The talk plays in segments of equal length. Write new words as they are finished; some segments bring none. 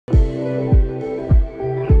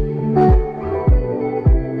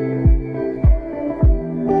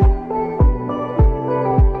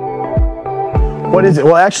What is it?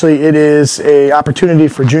 Well, actually, it is an opportunity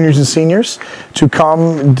for juniors and seniors to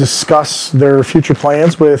come and discuss their future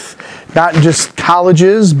plans with not just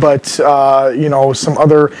colleges, but you know, some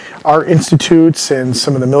other art institutes, and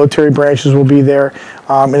some of the military branches will be there.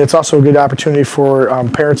 And it's also a good opportunity for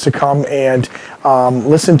parents to come and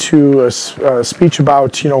listen to a speech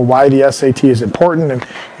about, you know, why the SAT is important, and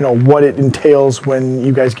you know what it entails when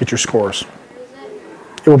you guys get your scores.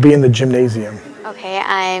 It will be in the gymnasium. Okay,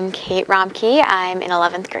 I'm Kate Romke. I'm in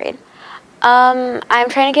 11th grade. I'm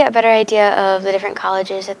trying to get a better idea of the different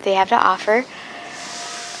colleges that they have to offer,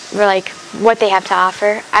 or like what they have to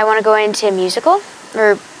offer. I want to go into musical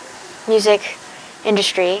or music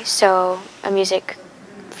industry, so a music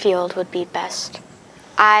field would be best.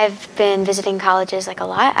 I've been visiting colleges like a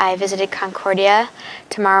lot. I visited Concordia.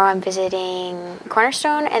 Tomorrow I'm visiting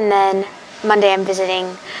Cornerstone, and then Monday I'm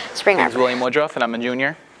visiting Spring Arbor. My name is William Woodruff, and I'm a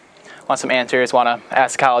junior. Want some answers, want to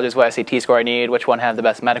ask colleges what SAT score I need, which one have the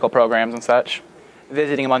best medical programs and such.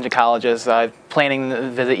 Visiting a bunch of colleges. I'm planning to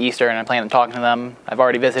visit Eastern, and I plan on talking to them. I've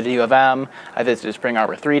already visited U of M. I visited Spring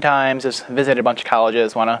Arbor 3 times. Just visited a bunch of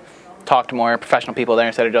colleges. Want to talk to more professional people there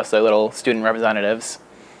instead of just the little student representatives.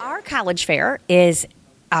 Our college fair is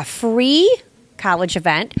a free college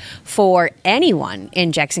event for anyone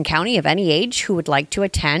in Jackson County of any age who would like to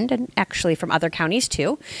attend, and actually from other counties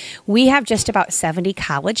too. We have just about 70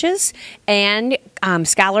 colleges and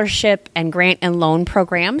scholarship and grant and loan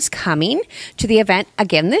programs coming to the event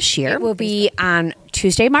again this year. It will be on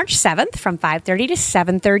Tuesday, March 7th from 5:30 to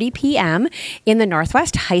 7:30 p.m. in the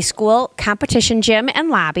Northwest High School competition gym and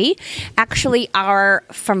lobby. Actually,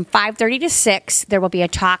 from 5:30 to 6, there will be a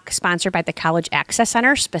talk sponsored by the College Access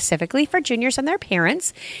Center specifically for juniors and their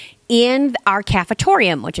parents in our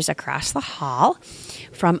cafetorium, which is across the hall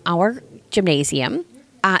from our gymnasium.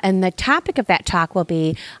 And the topic of that talk will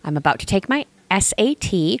be, I'm about to take my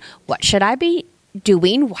SAT. What should I be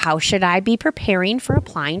doing? How should I be preparing for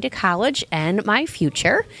applying to college and my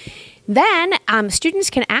future? Then students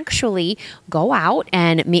can actually go out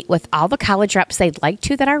and meet with all the college reps they'd like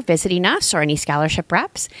to that are visiting us, or any scholarship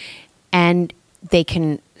reps, and they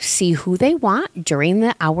can see who they want during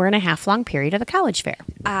the hour-and-a-half long period of the college fair.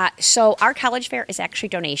 So our college fair is actually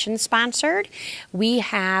donation sponsored. We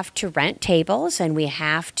have to rent tables, and we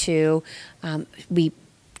have to, we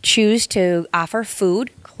choose to offer food,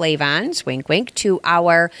 Clavons, wink wink, to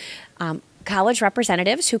our college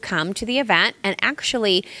representatives who come to the event. And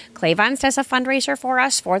actually, Clavons does a fundraiser for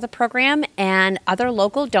us for the program, and other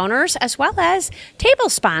local donors, as well as table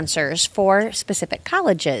sponsors for specific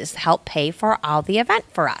colleges, help pay for all the event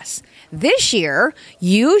for us. This year,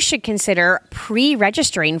 you should consider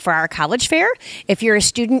pre-registering for our college fair. If you're a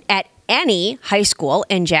student at any high school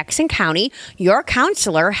in Jackson County, your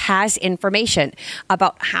counselor has information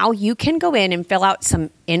about how you can go in and fill out some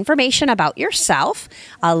information about yourself,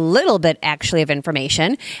 a little bit actually of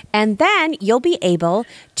information, and then you'll be able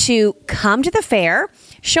to come to the fair,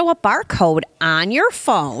 show a barcode on your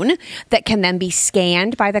phone that can then be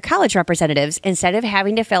scanned by the college representatives instead of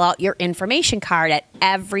having to fill out your information card at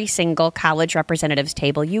every single college representative's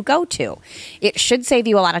table you go to. It should save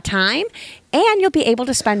you a lot of time, and you'll be able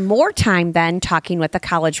to spend more time then talking with the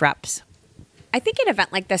college reps. I think an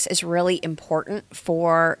event like this is really important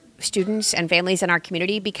for students and families in our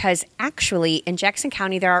community, because actually in Jackson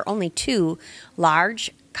County there are only 2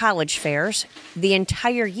 large college fairs the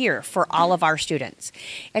entire year for all of our students.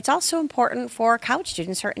 It's also important for college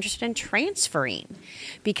students who are interested in transferring,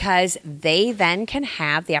 because they then can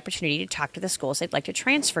have the opportunity to talk to the schools they'd like to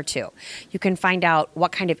transfer to. You can find out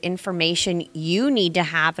what kind of information you need to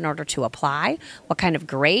have in order to apply, what kind of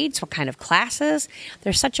grades, what kind of classes.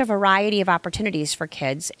 There's such a variety of opportunities for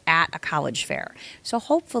kids at a college fair. So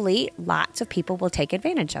hopefully lots of people will take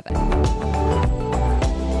advantage of it.